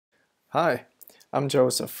Hi, I'm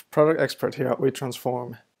Joseph, product expert here at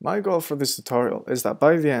WeTransform. My goal for this tutorial is that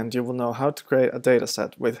by the end you will know how to create a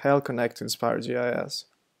dataset with Hale Connect inspired GIS.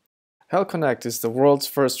 Hale Connect is the world's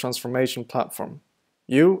first transformation platform.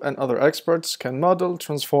 You and other experts can model,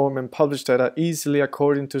 transform, and publish data easily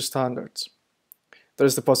according to standards. There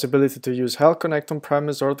is the possibility to use Hale Connect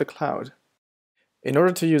on-premise or the cloud. In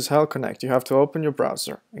order to use Hale Connect, you have to open your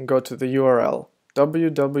browser and go to the URL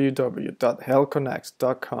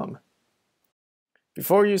www.haleconnect.com.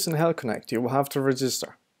 Before using Hale Connect, you will have to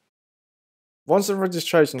register. Once the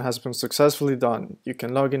registration has been successfully done, you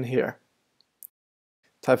can log in here.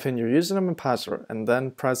 Type in your username and password and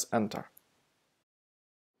then press enter.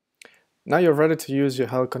 Now you're ready to use your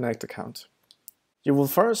Hale Connect account. You will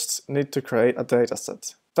first need to create a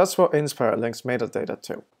dataset. That's what Inspire links metadata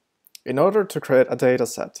to. In order to create a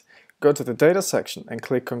dataset, go to the Data section and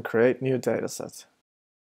click on Create New Dataset.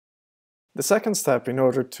 The second step in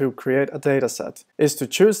order to create a dataset is to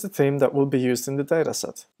choose the theme that will be used in the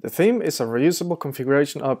dataset. The theme is a reusable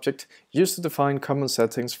configuration object used to define common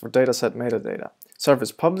settings for dataset metadata,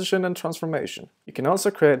 service publishing and transformation. You can also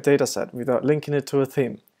create a dataset without linking it to a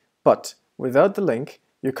theme, but without the link,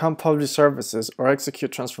 you can't publish services or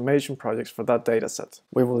execute transformation projects for that dataset.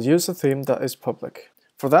 We will use a theme that is public.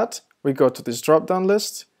 For that, we go to this drop-down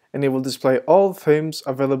list and it will display all themes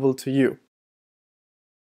available to you.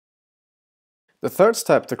 The third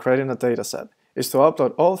step to creating a dataset is to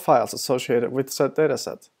upload all files associated with said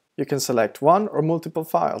dataset. You can select one or multiple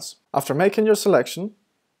files. After making your selection,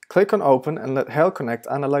 click on Open and let Hale Connect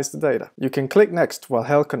analyze the data. You can click Next while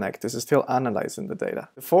Hale Connect is still analyzing the data.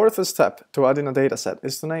 The fourth step to adding a dataset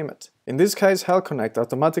is to name it. In this case, Hale Connect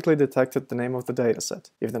automatically detected the name of the dataset.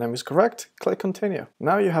 If the name is correct, click Continue.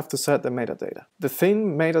 Now you have to set the metadata. The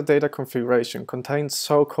theme metadata configuration contains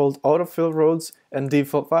so-called autofill roles and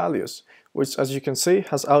default values, which, as you can see,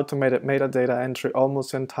 has automated metadata entry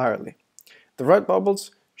almost entirely. The red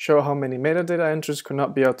bubbles show how many metadata entries could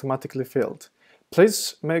not be automatically filled.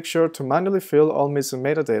 Please make sure to manually fill all missing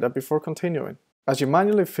metadata before continuing. As you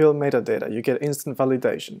manually fill metadata, you get instant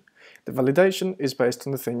validation. The validation is based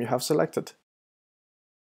on the theme you have selected.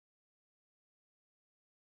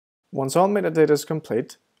 Once all metadata is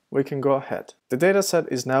complete, we can go ahead. The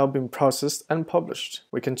dataset is now being processed and published.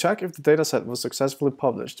 We can check if the dataset was successfully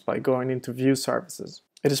published by going into View Services.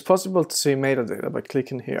 It is possible to see metadata by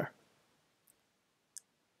clicking here.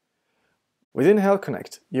 Within Hale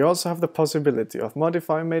Connect, you also have the possibility of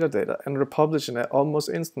modifying metadata and republishing it almost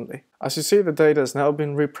instantly. As you see, the data is now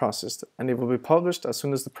being reprocessed and it will be published as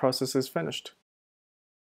soon as the process is finished.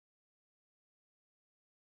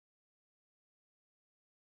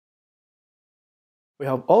 We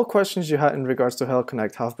hope all questions you had in regards to Hale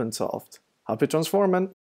Connect have been solved. Happy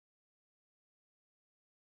transforming!